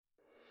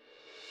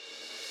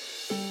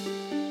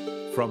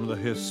from the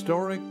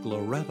historic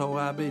Loretto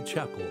Abbey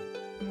Chapel,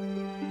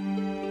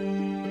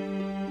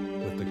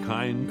 with the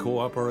kind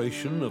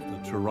cooperation of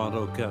the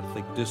Toronto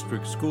Catholic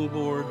District School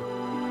Board,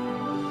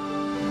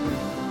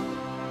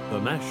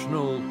 the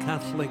National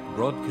Catholic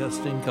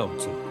Broadcasting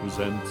Council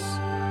presents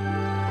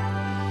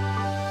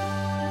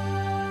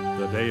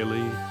the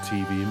Daily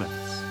TV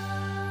Mass.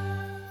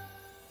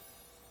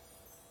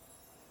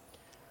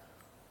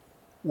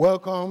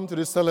 Welcome to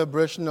the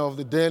celebration of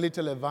the Daily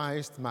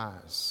Televised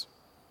Mass.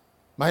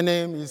 My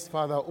name is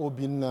Father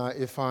Obinna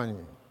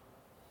Efani.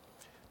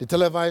 The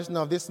television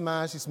of this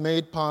Mass is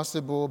made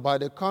possible by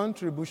the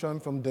contribution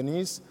from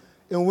Denise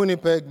in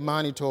Winnipeg,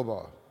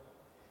 Manitoba.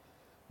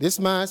 This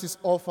Mass is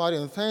offered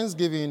in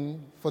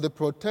thanksgiving for the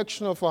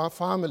protection of our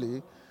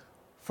family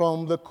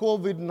from the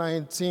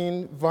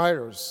COVID-19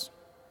 virus,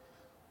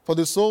 for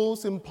the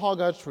souls in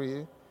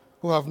purgatory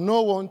who have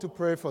no one to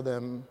pray for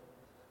them,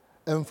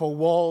 and for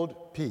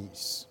world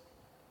peace.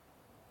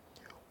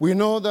 We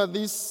know that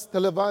this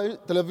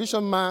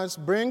television Mass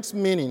brings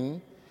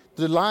meaning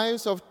to the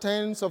lives of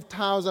tens of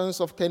thousands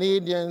of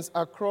Canadians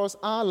across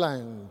our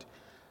land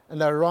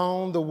and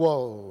around the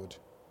world.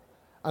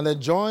 And they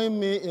join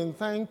me in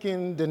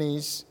thanking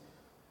Denise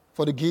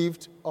for the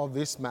gift of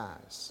this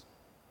Mass.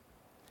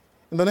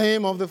 In the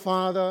name of the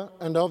Father,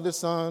 and of the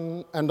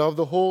Son, and of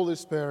the Holy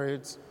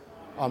Spirit,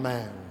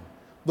 Amen.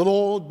 The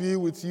Lord be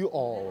with you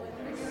all.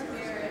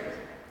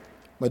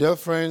 My dear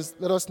friends,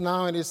 let us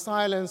now, in the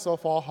silence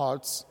of our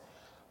hearts,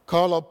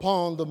 call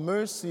upon the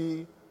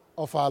mercy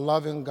of our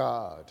loving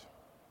God.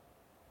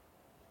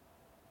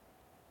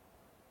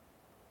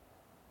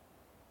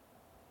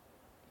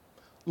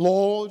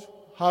 Lord,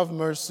 have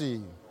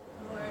mercy.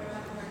 Lord,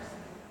 have mercy.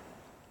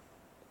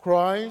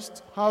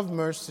 Christ, have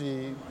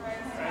mercy.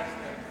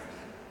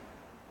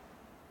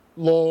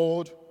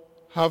 Lord,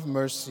 have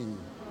mercy.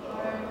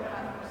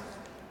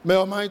 May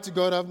Almighty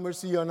God have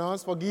mercy on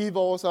us, forgive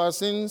us our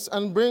sins,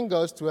 and bring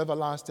us to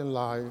everlasting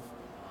life.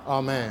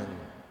 Amen.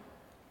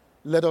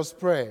 Let us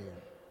pray.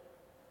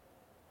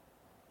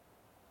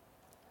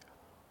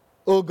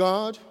 O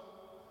God,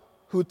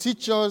 who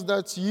teach us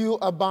that you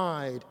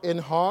abide in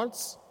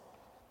hearts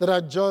that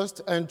are just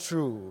and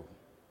true,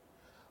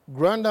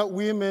 grant that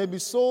we may be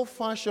so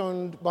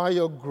fashioned by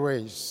your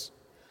grace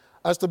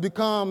as to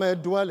become a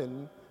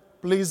dwelling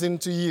pleasing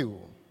to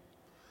you.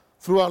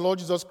 Through our Lord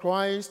Jesus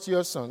Christ,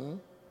 your Son,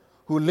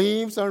 who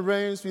lives and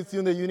reigns with you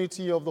in the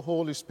unity of the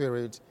Holy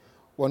Spirit,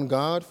 one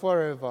God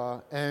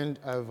forever and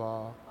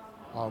ever.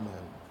 Amen.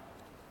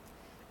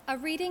 A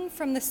reading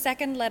from the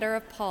second letter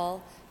of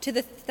Paul to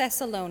the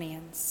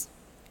Thessalonians.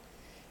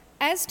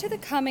 As to the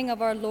coming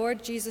of our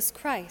Lord Jesus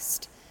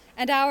Christ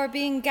and our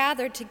being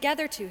gathered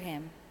together to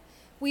him,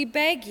 we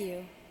beg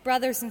you,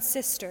 brothers and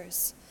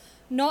sisters,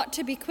 not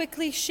to be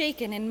quickly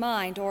shaken in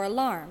mind or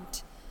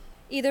alarmed,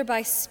 either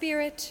by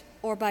spirit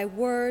or by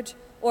word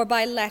or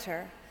by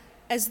letter,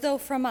 as though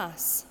from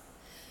us,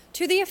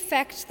 to the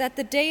effect that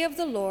the day of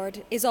the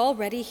Lord is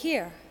already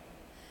here.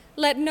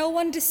 Let no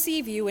one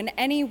deceive you in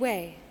any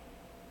way.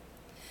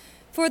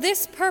 For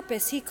this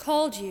purpose he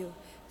called you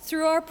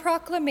through our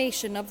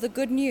proclamation of the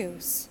good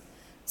news,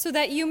 so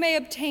that you may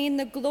obtain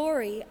the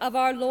glory of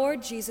our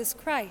Lord Jesus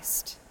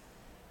Christ.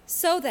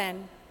 So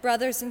then,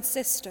 brothers and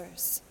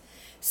sisters,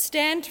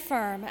 stand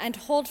firm and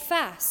hold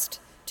fast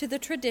to the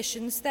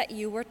traditions that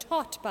you were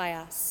taught by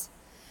us,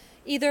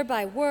 either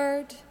by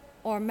word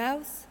or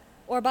mouth,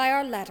 or by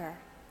our letter.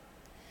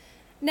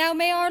 Now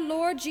may our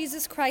Lord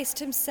Jesus Christ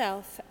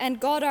himself and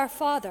God our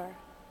Father,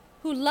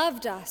 who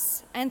loved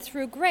us and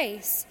through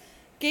grace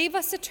gave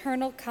us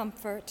eternal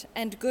comfort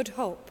and good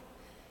hope,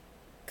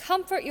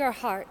 comfort your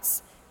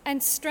hearts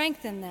and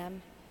strengthen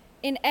them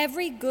in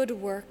every good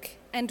work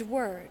and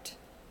word.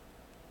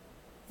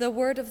 The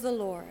word of the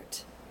Lord.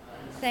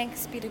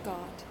 Thanks be to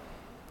God.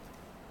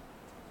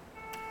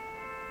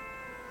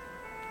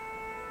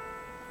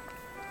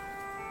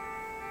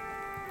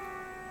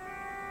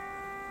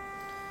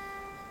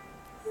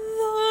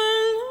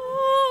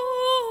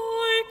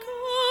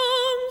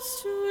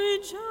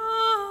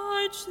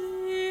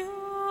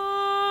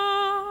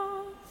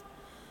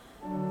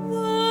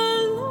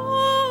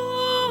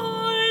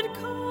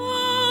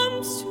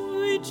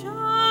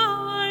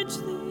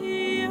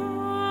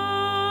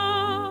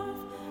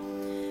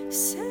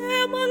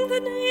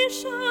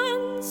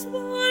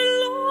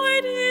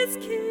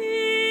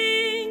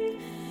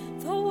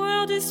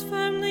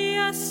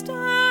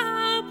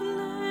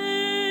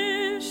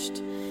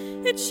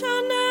 It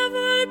shall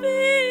never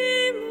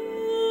be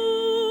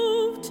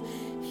moved.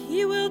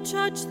 He will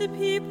judge the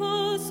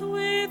peoples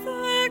with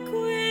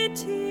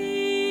equity.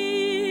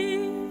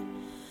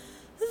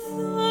 The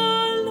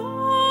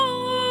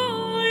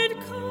Lord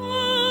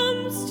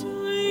comes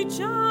to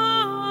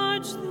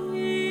judge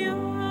the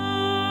earth.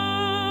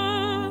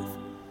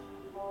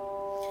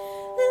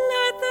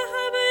 Let the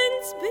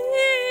heavens be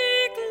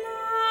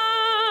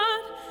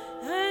glad,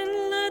 and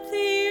let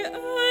the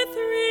earth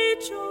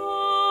rejoice.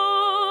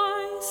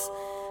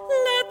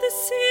 Let the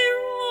sea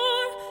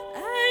roar,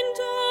 and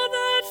all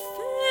that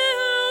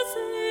fills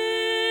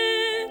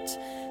it.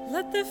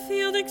 Let the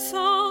field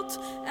exult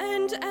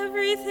and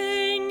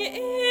everything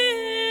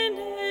in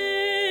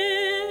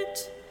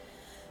it.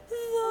 The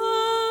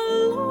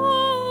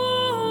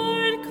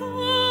Lord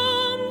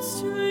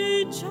comes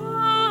to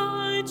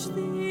judge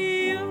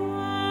the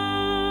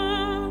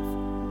earth.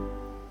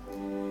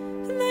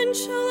 Then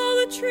shall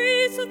all the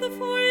trees of the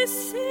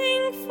forest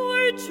sing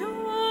for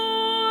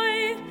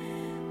joy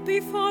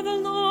before the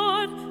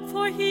Lord,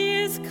 for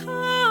he is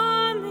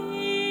coming.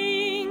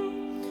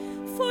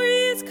 For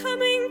he is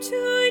coming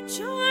to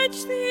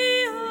judge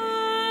the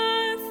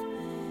earth.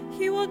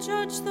 He will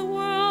judge the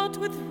world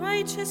with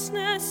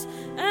righteousness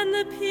and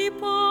the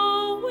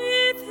people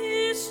with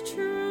his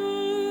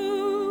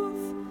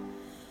truth.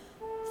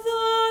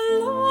 The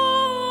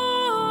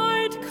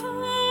Lord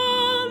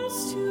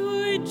comes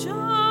to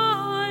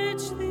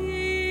judge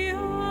the earth.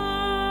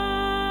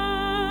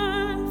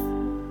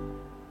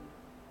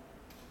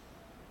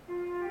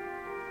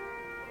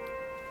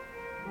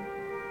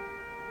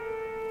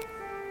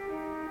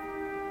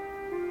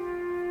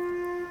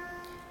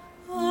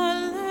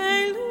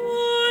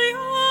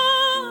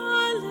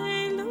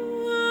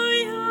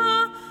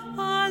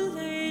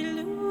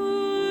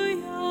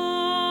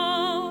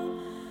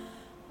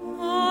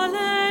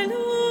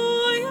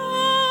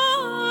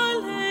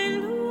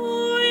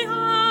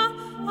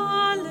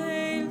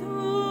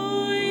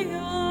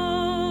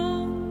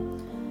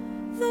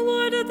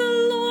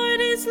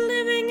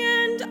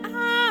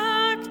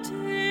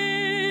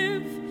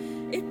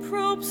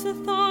 The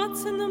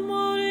thoughts and the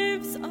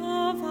motives of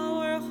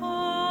our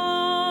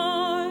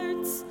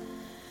hearts.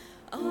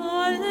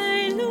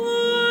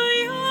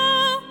 Alleluia,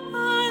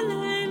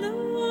 alleluia,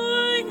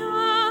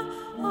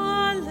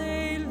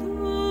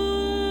 alleluia.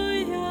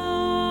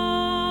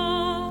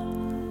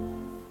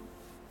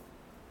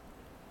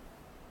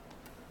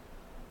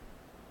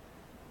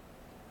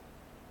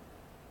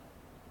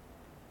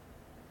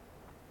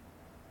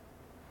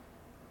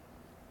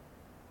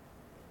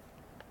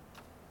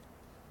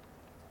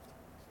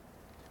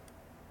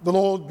 The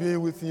Lord be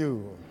with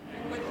you.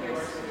 And with your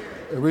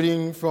spirit. A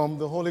reading from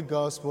the Holy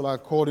Gospel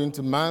according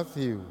to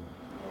Matthew.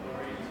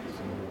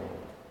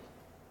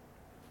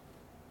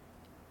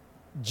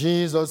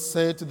 Jesus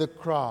said to the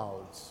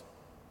crowds,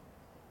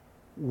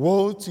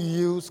 "Woe to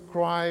you,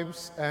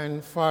 scribes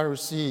and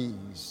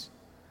Pharisees,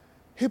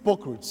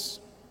 hypocrites!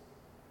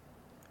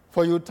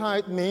 For you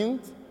tithe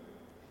mint,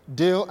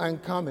 dill,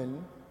 and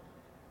cumin,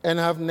 and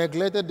have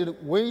neglected the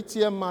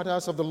weightier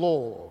matters of the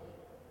law,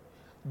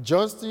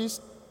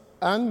 justice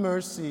and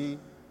mercy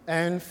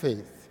and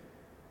faith.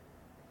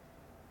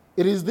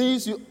 It is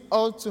these you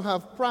ought to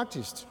have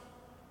practiced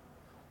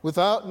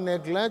without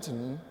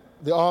neglecting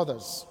the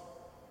others.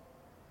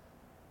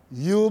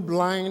 You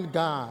blind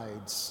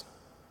guides,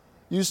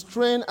 you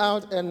strain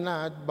out a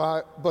gnat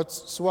but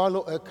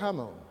swallow a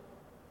camel.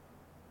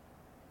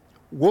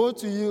 Woe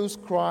to you,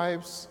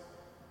 scribes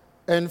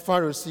and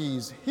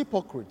Pharisees,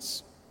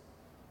 hypocrites!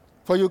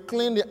 For you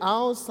clean the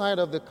outside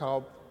of the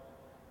cup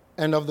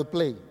and of the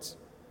plate,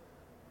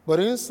 but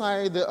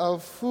inside they are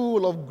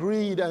full of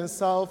greed and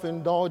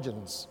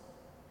self-indulgence.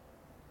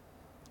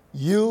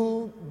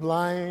 You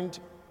blind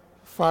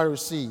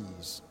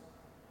Pharisees,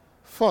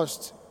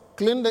 first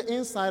clean the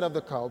inside of the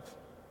cup,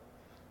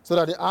 so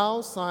that the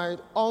outside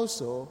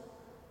also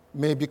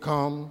may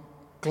become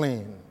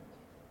clean."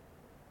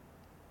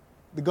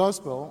 The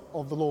Gospel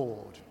of the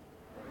Lord.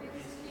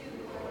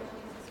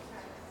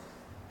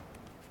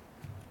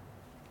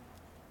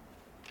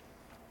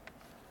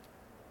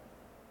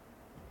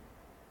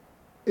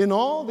 In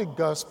all the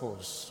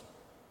Gospels,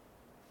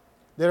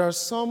 there are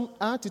some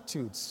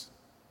attitudes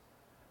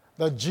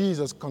that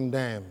Jesus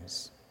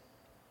condemns.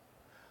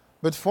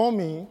 But for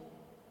me,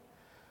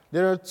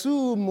 there are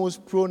two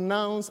most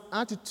pronounced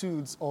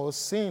attitudes or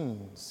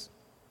sins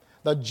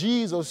that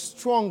Jesus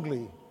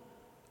strongly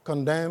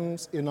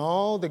condemns in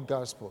all the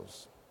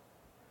Gospels.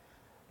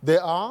 They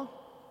are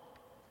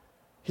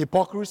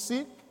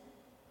hypocrisy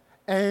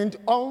and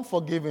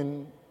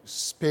unforgiving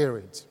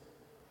spirit.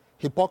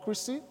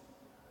 Hypocrisy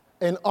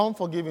and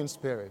unforgiving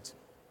spirit.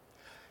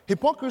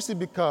 Hypocrisy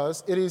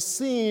because it is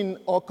seen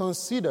or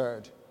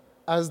considered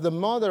as the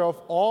mother of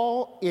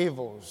all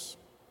evils.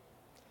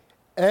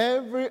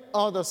 Every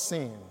other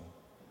sin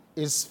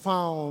is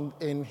found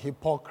in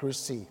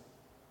hypocrisy.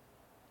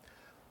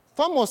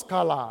 Thomas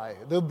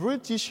Carlyle, the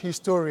British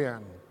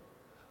historian,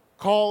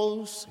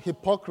 calls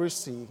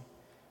hypocrisy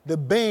the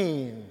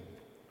bane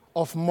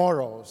of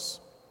morals.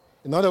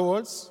 In other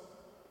words,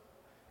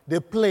 the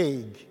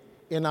plague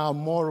in our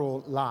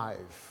moral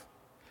life.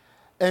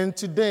 And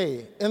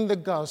today, in the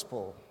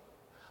Gospel,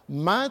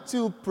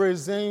 Matthew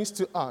presents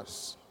to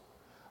us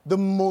the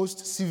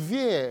most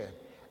severe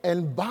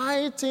and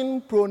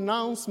biting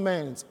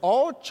pronouncements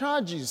or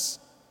charges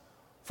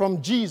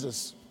from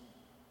Jesus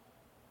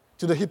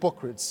to the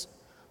hypocrites,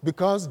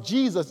 because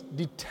Jesus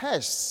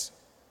detests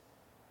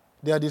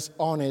their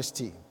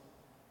dishonesty.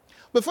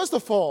 But first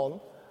of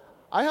all,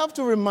 I have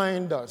to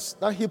remind us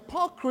that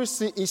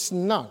hypocrisy is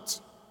not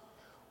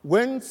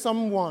when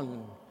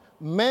someone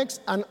makes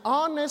an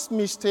honest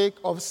mistake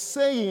of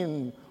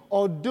saying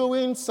or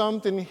doing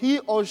something he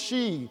or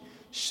she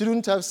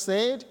shouldn't have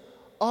said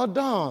or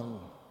done.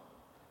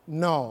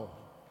 No,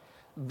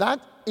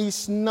 that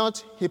is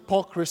not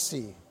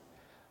hypocrisy.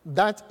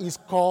 That is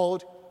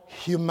called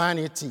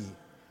humanity,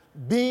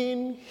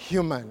 being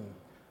human.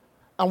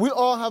 And we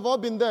all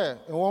been there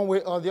in one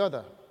way or the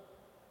other.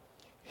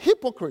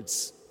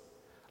 Hypocrites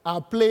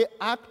are play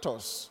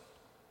actors.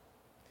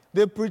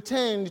 They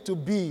pretend to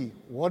be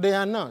what they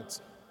are not.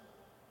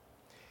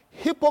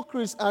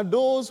 Hypocrites are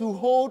those who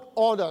hold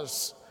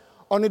others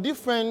on a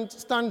different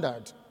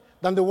standard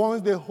than the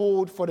ones they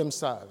hold for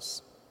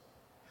themselves.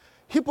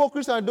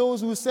 Hypocrites are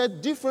those who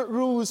set different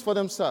rules for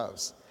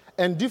themselves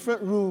and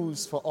different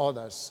rules for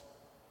others.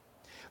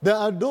 There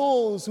are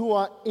those who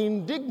are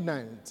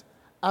indignant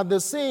at the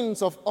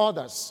sins of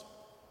others,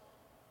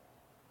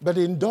 but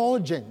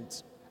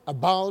indulgent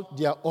about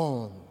their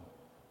own.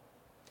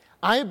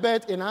 I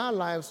bet in our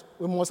lives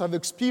we must have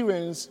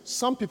experienced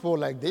some people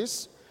like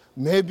this,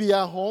 maybe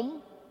at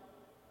home,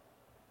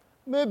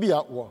 maybe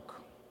at work,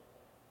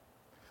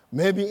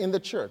 maybe in the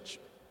church.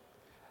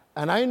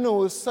 And I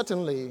know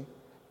certainly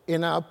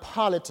in our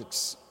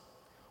politics,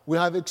 we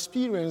have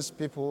experienced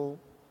people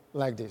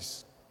like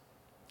this.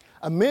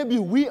 And maybe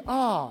we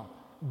are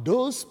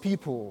those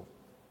people,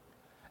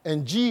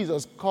 and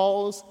Jesus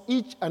calls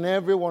each and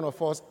every one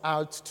of us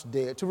out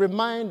today to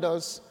remind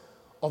us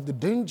of the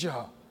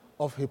danger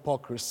of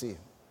hypocrisy.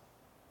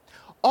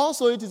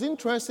 Also, it is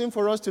interesting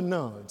for us to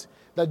note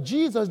that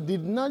Jesus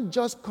did not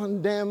just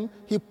condemn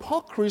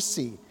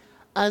hypocrisy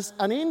as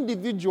an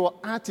individual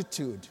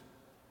attitude.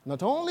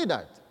 Not only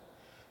that,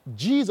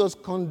 Jesus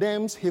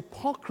condemns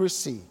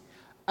hypocrisy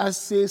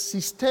as a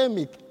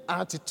systemic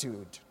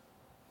attitude.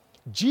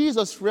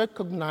 Jesus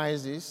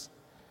recognizes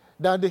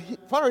that the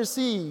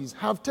Pharisees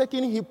have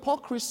taken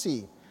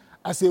hypocrisy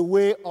as a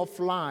way of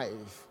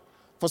life.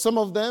 For some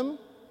of them,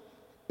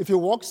 if it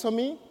works for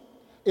me,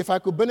 if I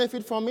could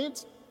benefit from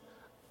it,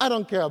 I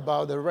don't care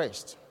about the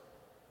rest.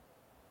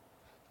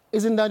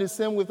 Isn't that the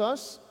same with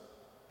us?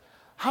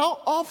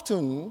 How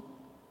often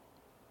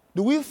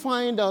do we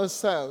find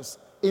ourselves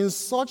in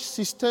such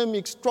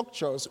systemic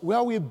structures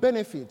where we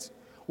benefit,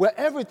 where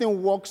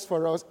everything works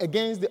for us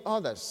against the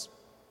others,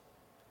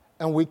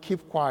 and we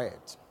keep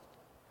quiet?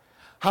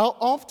 How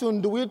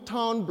often do we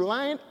turn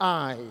blind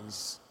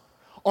eyes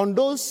on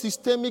those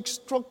systemic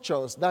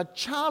structures that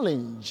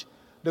challenge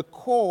the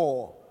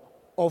core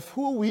of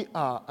who we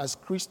are as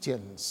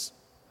Christians?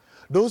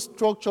 Those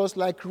structures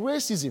like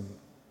racism,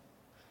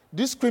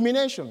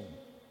 discrimination,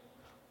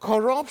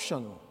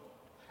 corruption,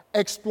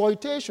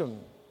 exploitation,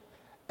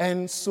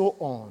 and so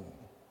on.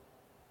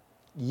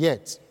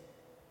 Yet,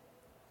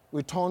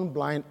 we turn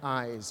blind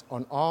eyes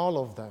on all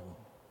of them.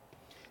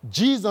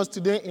 Jesus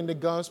today in the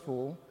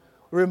gospel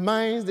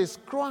reminds the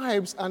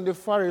scribes and the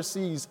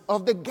Pharisees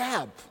of the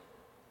gap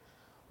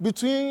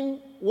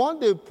between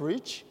what they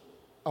preach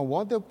and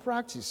what they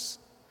practice.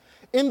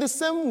 In the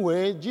same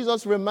way,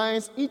 Jesus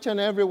reminds each and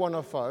every one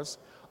of us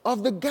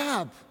of the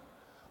gap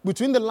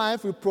between the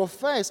life we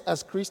profess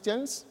as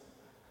Christians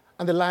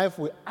and the life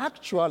we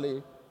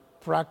actually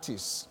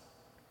practice.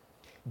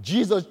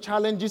 Jesus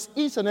challenges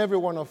each and every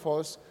one of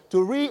us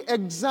to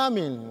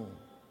re-examine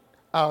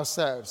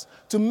ourselves,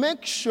 to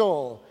make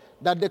sure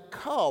that the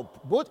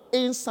cup, both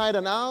inside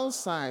and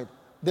outside,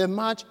 they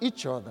match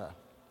each other.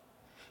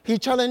 He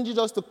challenges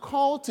us to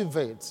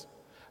cultivate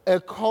a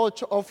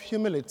culture of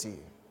humility,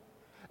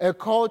 a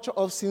culture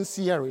of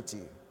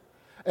sincerity,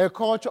 a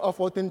culture of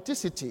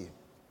authenticity,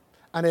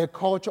 and a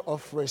culture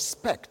of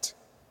respect,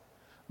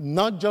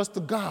 not just to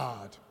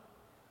God,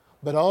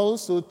 but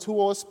also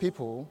towards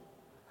people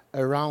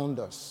around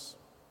us.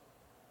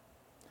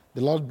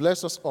 The Lord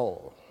bless us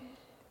all.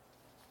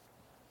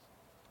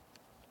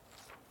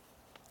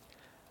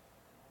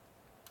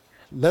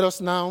 Let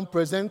us now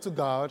present to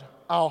God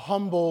our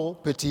humble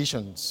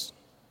petitions.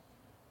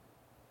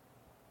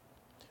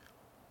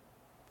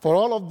 For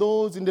all of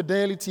those in the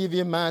Daily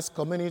TV Mass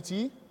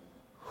community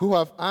who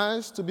have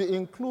asked to be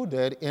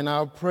included in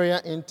our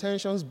prayer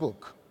intentions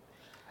book,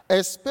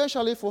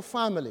 especially for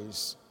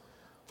families,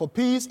 for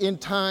peace in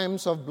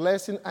times of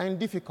blessing and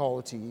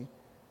difficulty,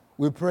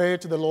 we pray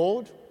to the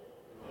Lord.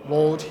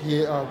 Lord,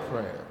 hear our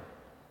prayer.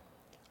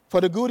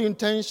 For the good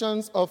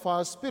intentions of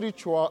our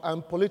spiritual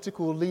and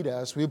political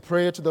leaders, we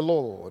pray to the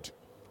Lord.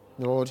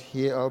 Lord,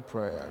 hear our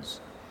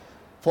prayers.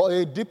 For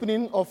a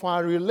deepening of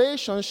our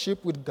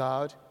relationship with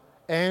God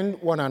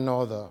and one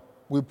another,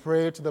 we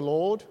pray to the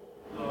Lord.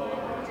 Lord,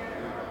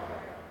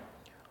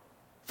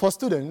 for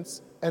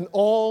students and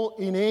all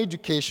in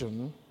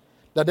education,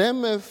 that they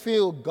may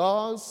feel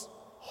God's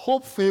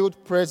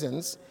hope-filled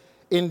presence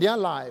in their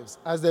lives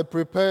as they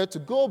prepare to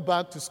go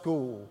back to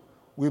school,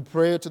 we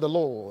pray to the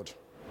Lord.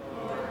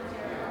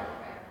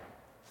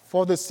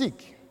 For the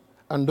sick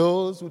and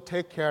those who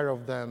take care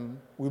of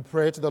them, we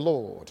pray to the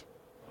Lord.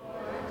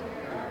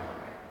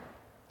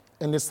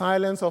 In the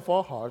silence of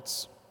our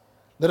hearts,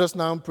 let us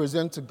now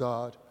present to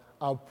God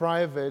our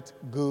private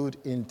good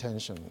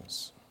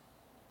intentions.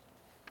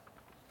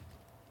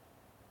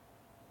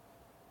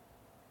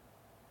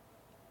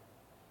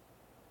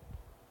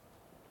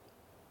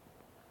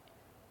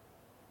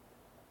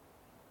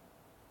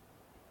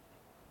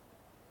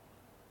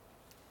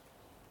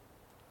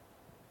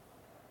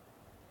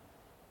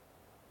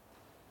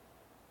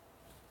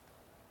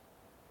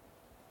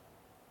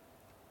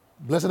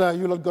 Blessed are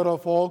you, Lord God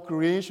of all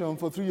creation,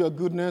 for through your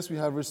goodness we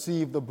have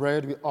received the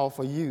bread we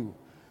offer you,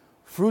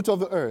 fruit of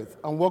the earth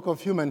and work of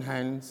human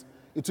hands.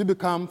 It will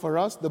become for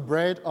us the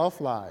bread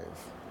of life.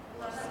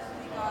 Blessed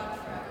be God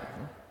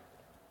forever.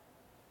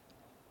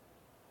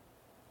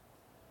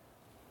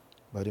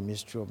 By the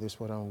mystery of this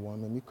water and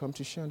wine, may we come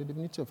to share in the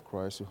divinity of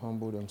Christ, who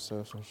humbled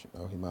himself in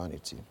our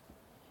humanity.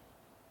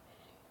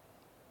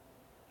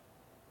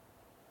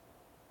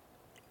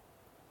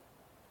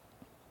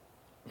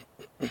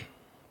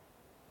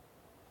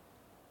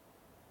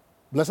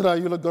 Blessed are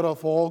you, Lord God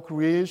of all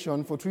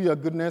creation, for through your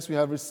goodness we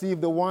have received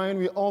the wine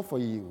we offer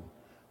you,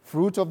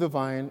 fruit of the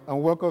vine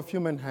and work of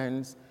human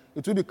hands.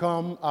 It will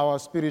become our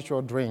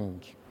spiritual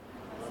drink.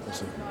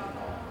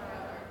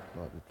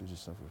 Lord, we please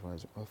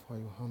sacrifice, offer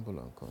you humble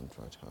and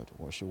contrite heart.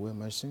 Wash away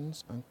my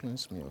sins and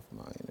cleanse me of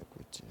my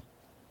iniquity.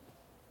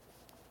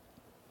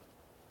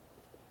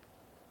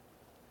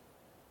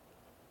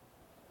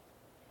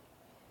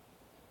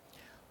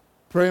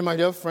 Pray, my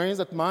dear friends,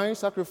 that my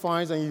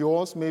sacrifice and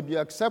yours may be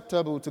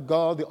acceptable to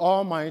God, the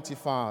Almighty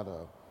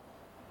Father.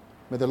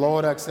 May the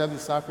Lord accept the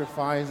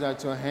sacrifice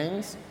at your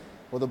hands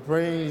for the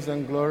praise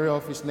and glory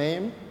of his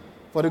name,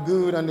 for the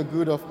good and the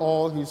good of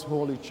all his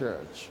holy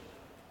church.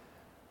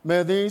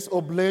 May this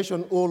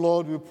oblation, O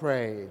Lord, we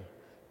pray,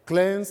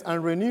 cleanse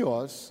and renew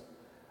us,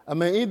 and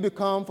may it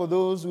become for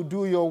those who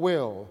do your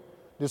will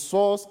the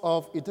source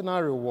of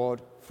eternal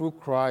reward through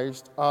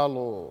Christ our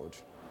Lord.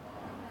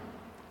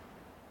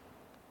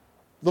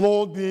 The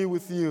Lord be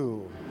with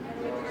you. And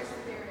with your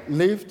spirit.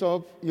 Lift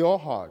up your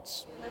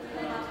hearts.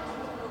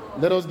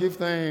 Let us give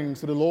thanks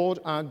to the Lord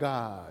our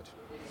God.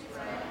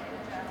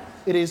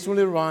 It is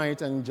truly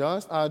right and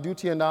just, our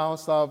duty and our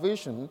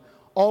salvation,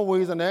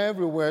 always and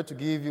everywhere to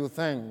give you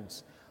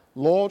thanks.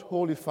 Lord,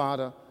 Holy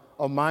Father,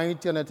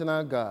 Almighty and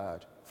eternal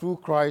God,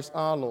 through Christ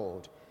our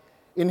Lord.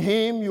 In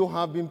him you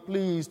have been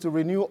pleased to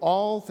renew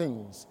all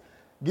things,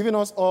 giving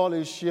us all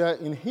a share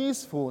in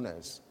his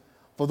fullness.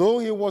 For though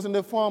he was in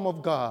the form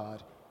of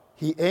God,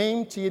 he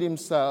emptied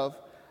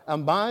himself,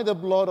 and by the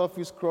blood of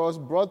his cross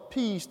brought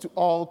peace to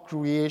all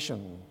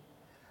creation.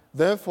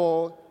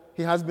 Therefore,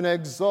 he has been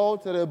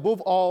exalted above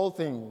all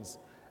things,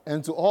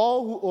 and to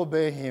all who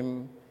obey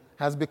him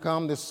has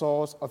become the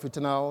source of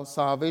eternal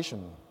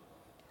salvation.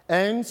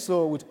 And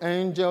so with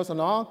angels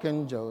and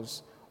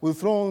archangels,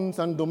 with thrones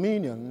and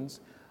dominions,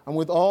 and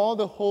with all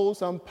the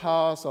hosts and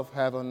powers of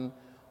heaven,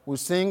 we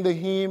sing the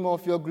hymn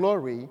of your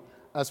glory,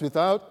 as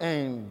without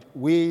end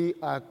we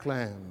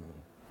acclaim.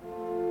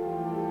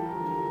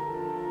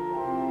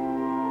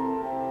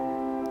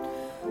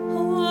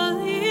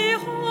 Holy,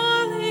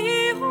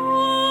 holy,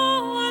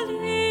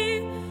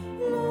 holy,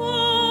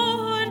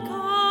 Lord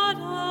God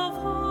of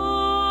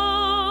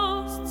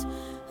hosts,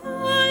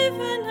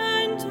 heaven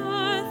and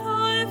earth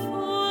are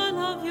full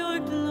of your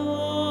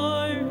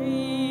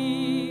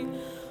glory.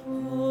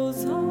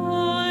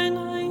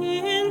 Hosanna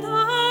in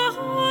the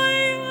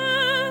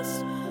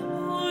highest,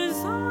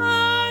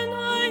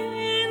 Hosanna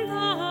in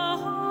the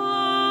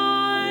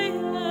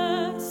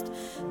highest.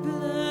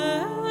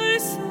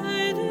 Blessed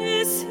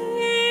is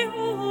he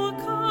who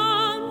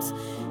comes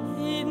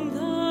in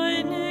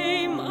the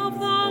name of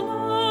the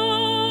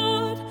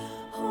Lord.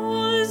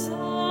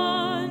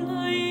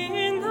 Hosanna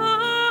in the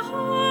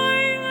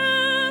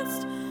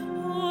highest.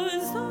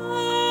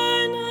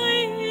 Hosanna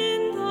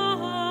in the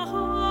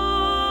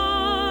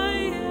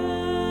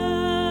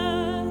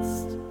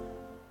highest.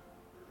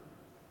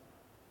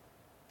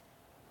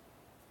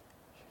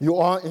 You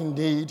are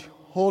indeed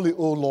holy,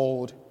 O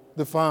Lord,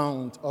 the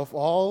fount of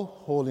all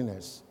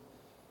holiness.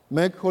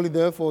 Make holy,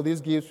 therefore,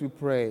 these gifts, we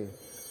pray,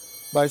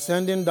 by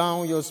sending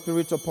down your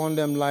Spirit upon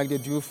them like the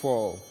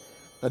dewfall,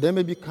 that they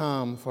may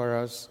become for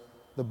us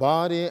the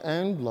body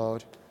and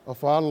blood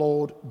of our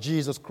Lord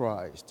Jesus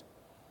Christ.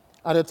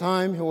 At the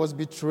time he was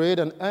betrayed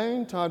and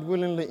entered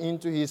willingly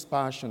into his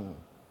passion,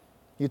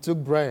 he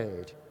took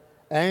bread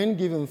and,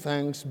 giving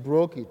thanks,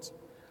 broke it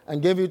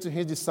and gave it to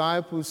his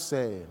disciples,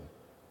 saying,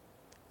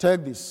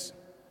 "Take this,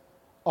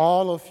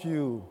 all of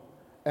you,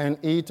 and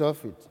eat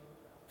of it.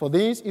 For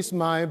this is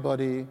my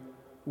body,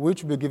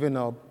 which will be given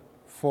up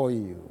for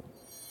you."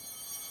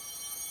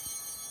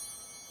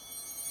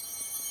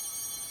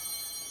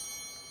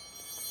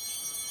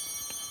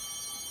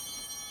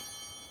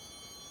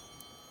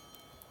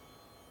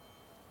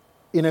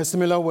 In a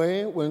similar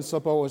way, when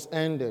supper was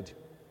ended,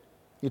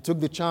 he took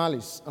the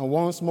chalice, and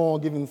once more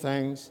giving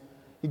thanks,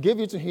 he gave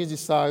it to his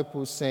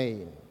disciples,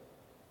 saying,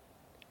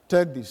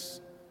 "Take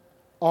this,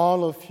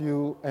 all of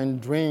you,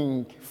 and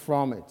drink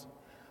from it.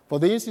 For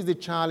this is the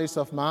chalice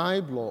of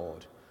my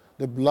blood,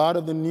 the blood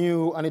of the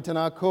new and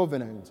eternal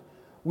covenant,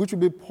 which will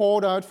be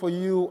poured out for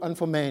you and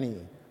for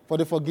many, for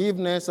the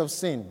forgiveness of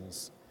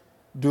sins.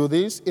 Do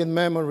this in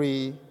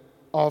memory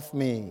of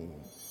me."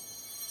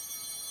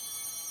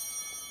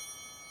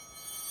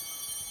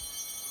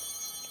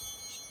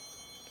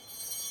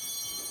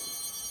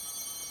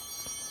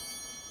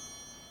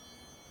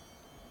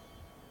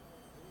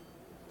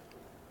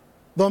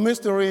 The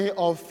mystery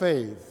of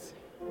faith.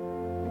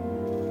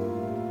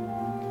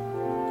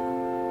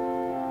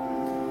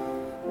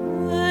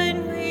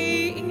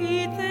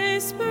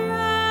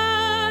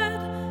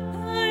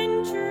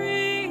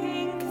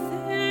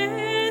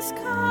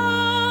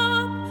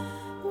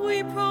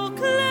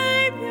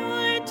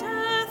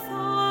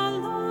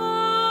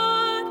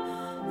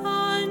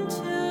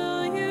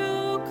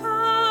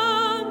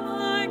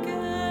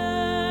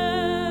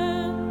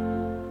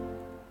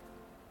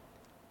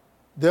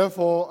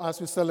 Therefore,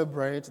 as we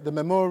celebrate the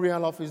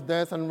memorial of his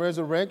death and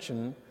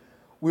resurrection,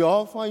 we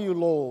offer you,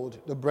 Lord,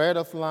 the bread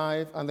of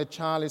life and the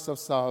chalice of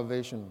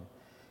salvation,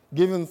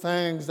 giving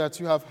thanks that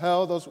you have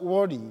held us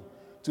worthy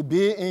to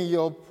be in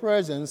your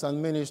presence and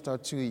minister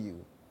to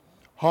you.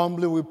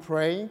 Humbly we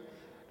pray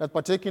that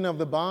partaking of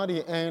the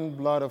body and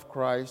blood of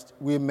Christ,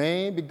 we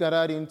may be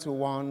gathered into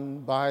one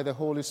by the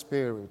Holy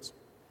Spirit.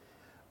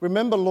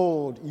 Remember,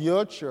 Lord,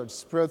 your church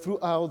spread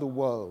throughout the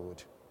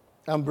world,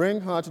 and bring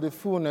her to the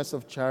fullness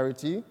of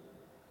charity,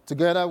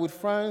 together with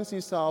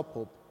Francis our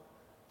Pope,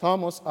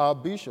 Thomas our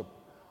Bishop,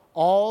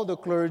 all the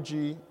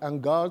clergy,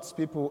 and God's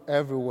people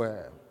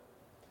everywhere.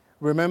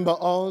 Remember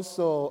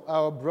also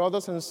our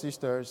brothers and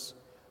sisters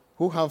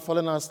who have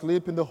fallen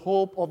asleep in the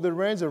hope of the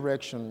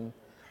resurrection,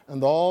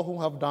 and all who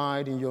have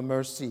died in your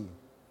mercy.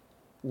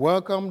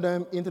 Welcome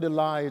them into the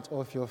light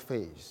of your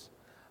face.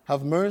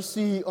 Have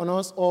mercy on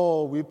us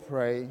all, we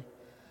pray,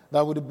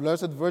 that with the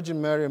Blessed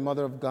Virgin Mary,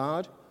 Mother of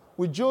God,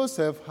 with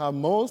Joseph, her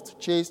most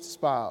chaste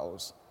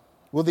spouse,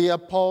 with the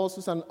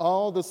apostles and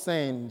all the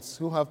saints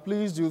who have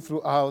pleased you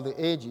throughout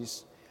the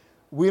ages,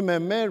 we may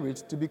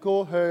merit to be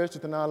co-heirs to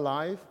eternal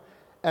life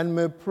and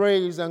may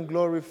praise and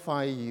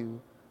glorify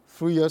you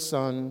through your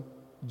Son,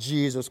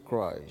 Jesus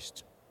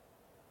Christ.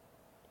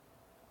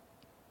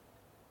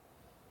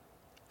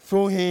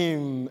 Through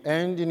him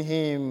and in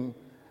him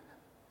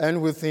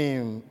and with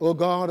him, O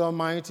God,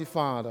 Almighty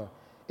Father,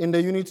 in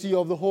the unity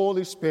of the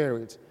Holy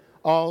Spirit,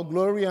 all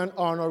glory and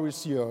honor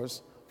is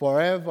yours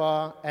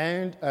forever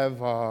and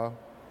ever.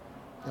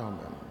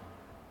 Amen.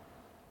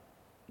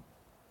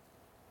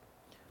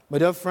 My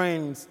dear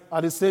friends,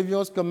 at the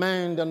Savior's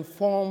command and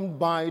formed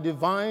by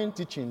divine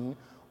teaching,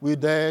 we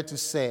dare to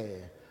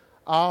say,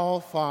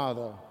 Our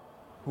Father,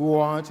 who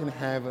art in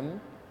heaven,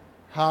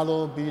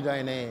 hallowed be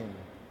thy name.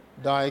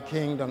 Thy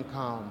kingdom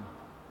come,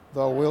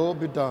 thy will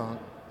be done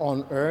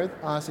on earth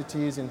as it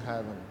is in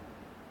heaven.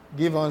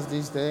 Give us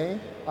this day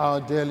our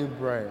daily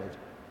bread,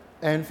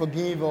 and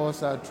forgive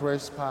us our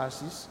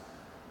trespasses,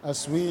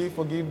 as we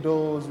forgive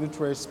those who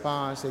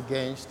trespass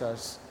against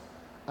us.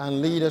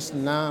 And lead us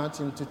not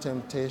into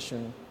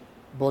temptation,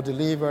 but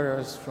deliver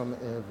us from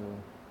evil.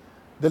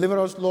 Deliver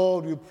us,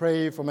 Lord, we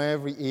pray, from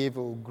every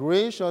evil.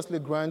 Graciously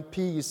grant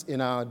peace in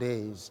our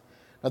days,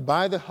 that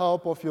by the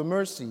help of your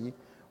mercy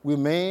we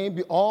may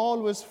be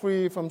always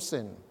free from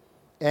sin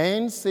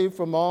and safe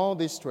from all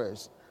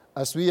distress,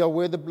 as we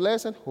await the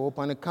blessed hope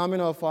and the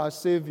coming of our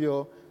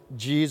Savior,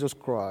 Jesus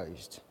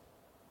Christ.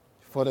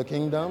 For the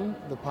kingdom,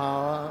 the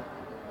power,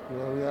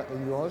 glory are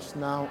yours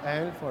now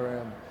and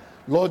forever.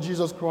 Lord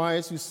Jesus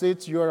Christ, you say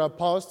to your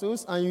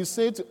apostles, and you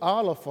say to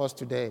all of us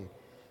today,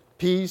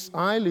 peace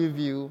I leave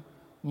you,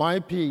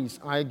 my peace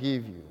I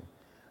give you.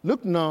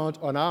 Look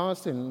not on our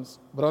sins,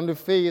 but on the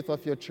faith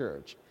of your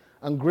church,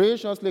 and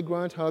graciously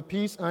grant her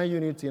peace and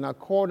unity in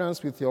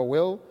accordance with your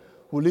will,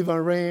 who live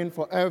and reign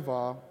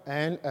forever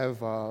and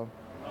ever.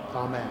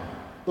 Amen.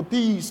 The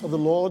peace of the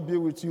Lord be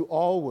with you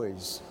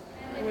always.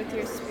 And with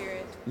your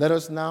spirit. Let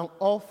us now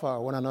offer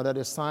one another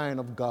the sign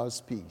of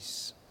God's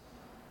peace.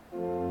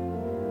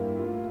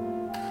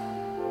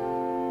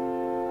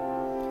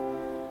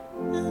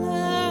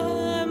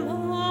 Lamb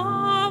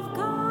of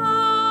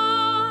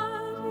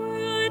God,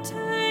 you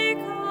take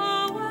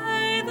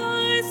away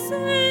the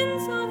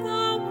sins of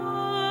the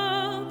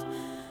world.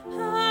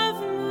 Have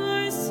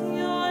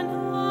mercy on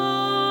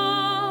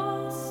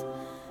us.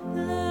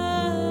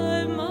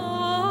 Lamb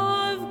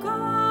of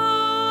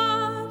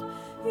God,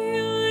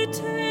 you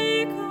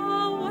take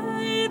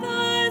away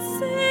the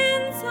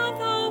sins of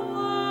the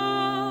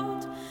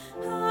world.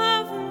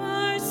 Have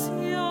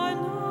mercy on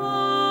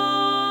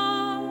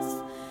us.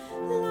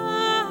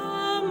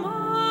 Lamb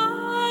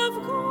of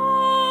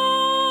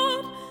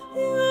God,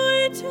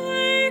 you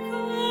take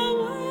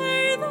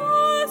away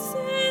the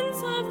sins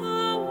of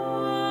the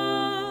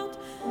world.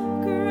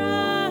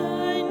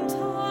 Grant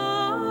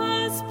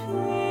us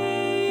peace.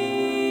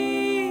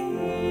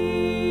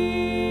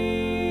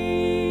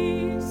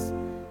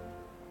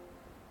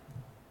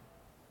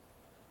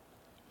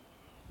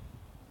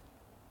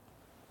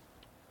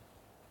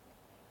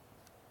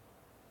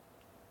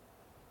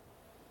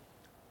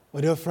 My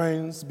dear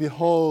friends,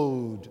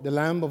 behold the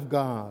Lamb of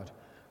God.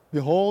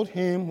 Behold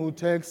him who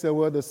takes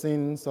away the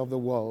sins of the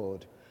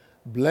world.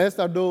 Blessed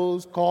are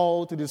those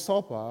called to the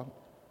supper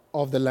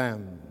of the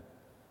Lamb.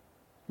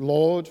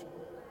 Lord,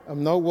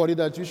 I'm not worthy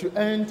that you should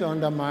enter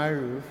under my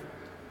roof,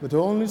 but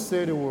only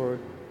say the word,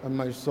 and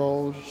my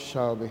soul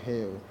shall be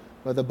healed.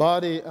 By the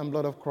body and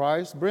blood of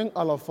Christ, bring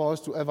all of us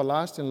to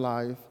everlasting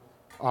life.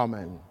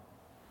 Amen.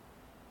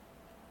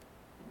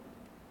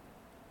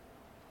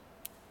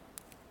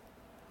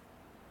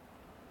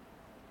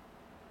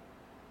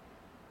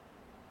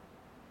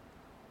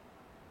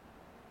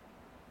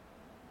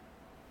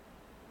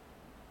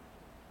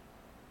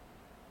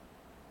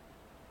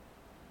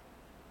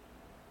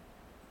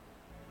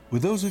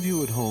 With those of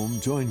you at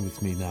home, join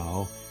with me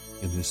now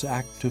in this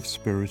act of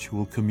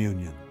spiritual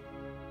communion.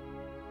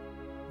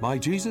 My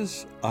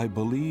Jesus, I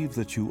believe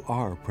that you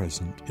are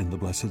present in the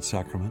Blessed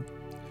Sacrament.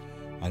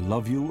 I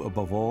love you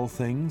above all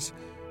things,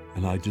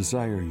 and I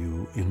desire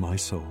you in my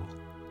soul.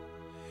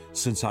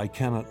 Since I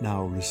cannot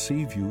now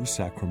receive you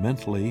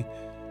sacramentally,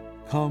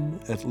 come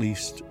at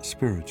least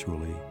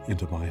spiritually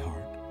into my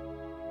heart.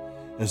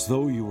 As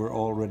though you were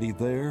already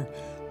there,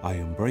 I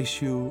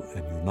embrace you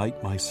and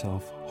unite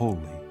myself wholly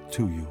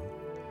to you.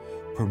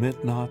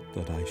 Permit not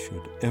that I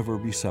should ever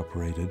be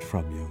separated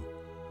from you.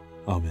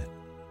 Amen.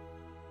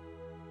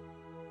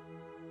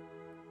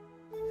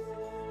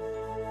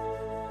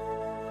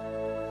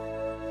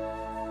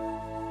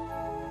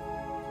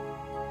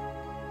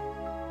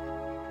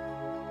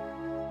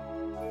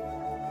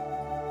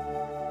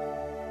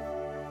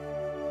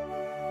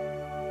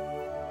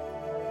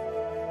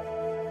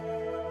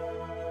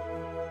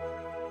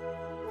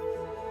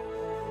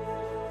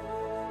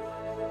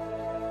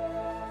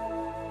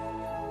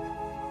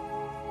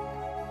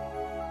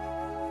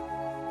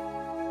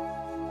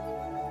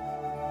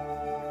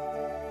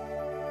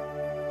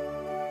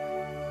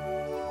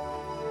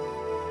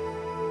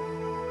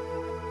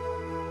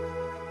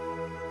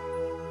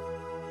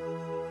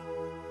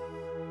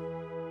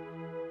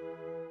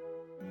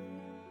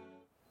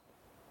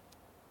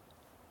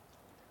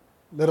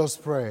 Let us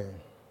pray.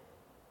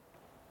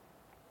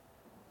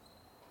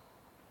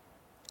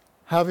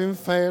 Having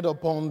fed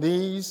upon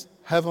these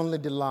heavenly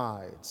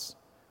delights,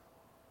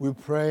 we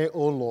pray,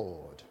 O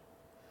Lord,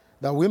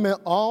 that we may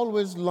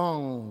always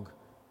long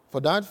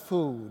for that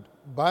food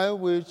by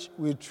which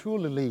we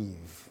truly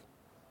live,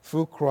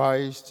 through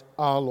Christ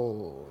our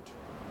Lord.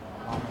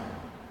 Amen.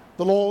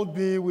 The Lord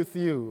be with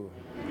you.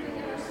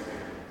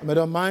 May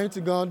the Almighty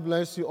God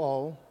bless you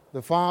all,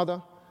 the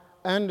Father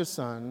and the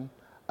Son,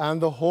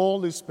 and the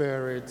Holy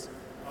Spirit.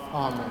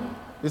 Amen.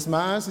 This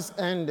Mass is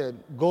ended.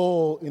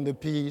 Go in the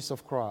peace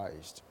of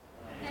Christ.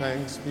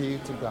 Thanks be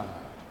to God.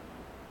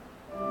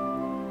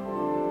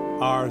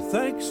 Our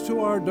thanks to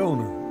our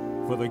donor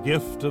for the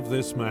gift of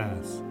this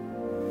Mass.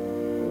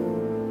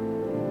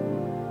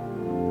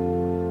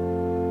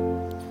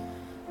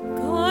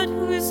 God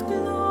who is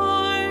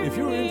glory. If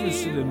you're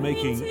interested in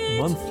making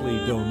monthly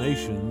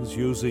donations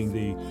using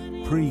the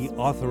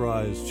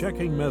pre-authorized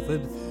checking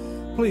method,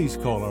 please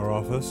call our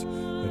office at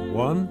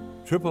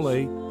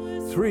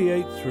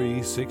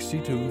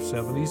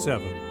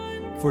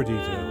 1-888-383-6277 for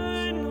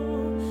details.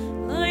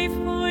 Life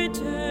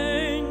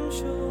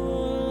potential,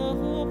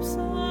 hope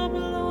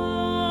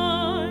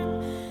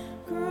sublime,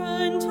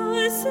 grant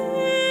us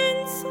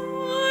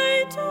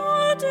insight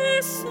all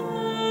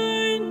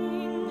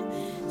discerning,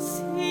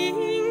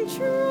 seeing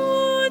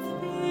truth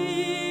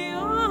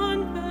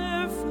beyond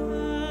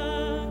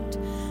perfect,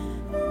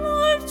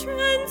 love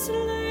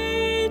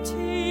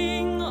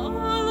translating all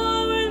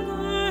our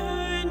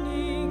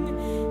learning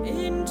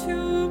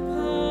into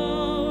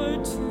power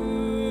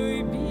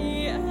to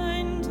be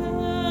and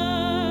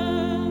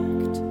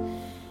act.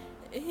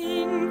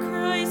 In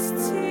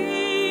Christ's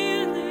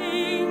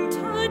healing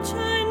touch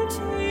and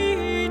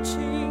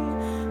teaching,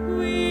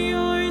 we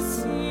are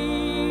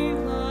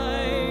seeing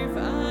life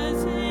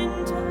as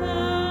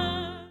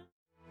intact.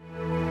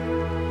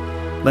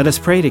 Let us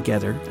pray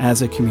together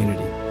as a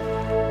community.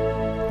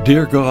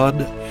 Dear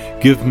God,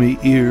 give me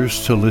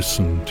ears to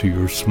listen to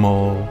your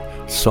small,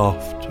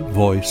 soft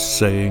voice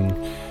saying,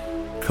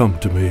 "Come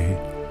to me,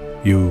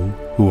 you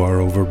who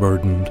are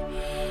overburdened,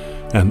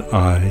 and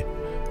I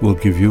will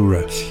give you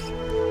rest."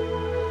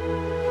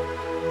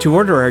 To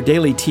order our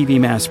daily TV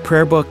Mass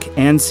prayer book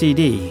and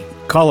CD,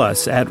 call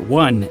us at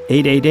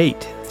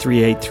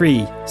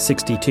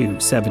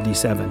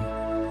 1-888-383-6277.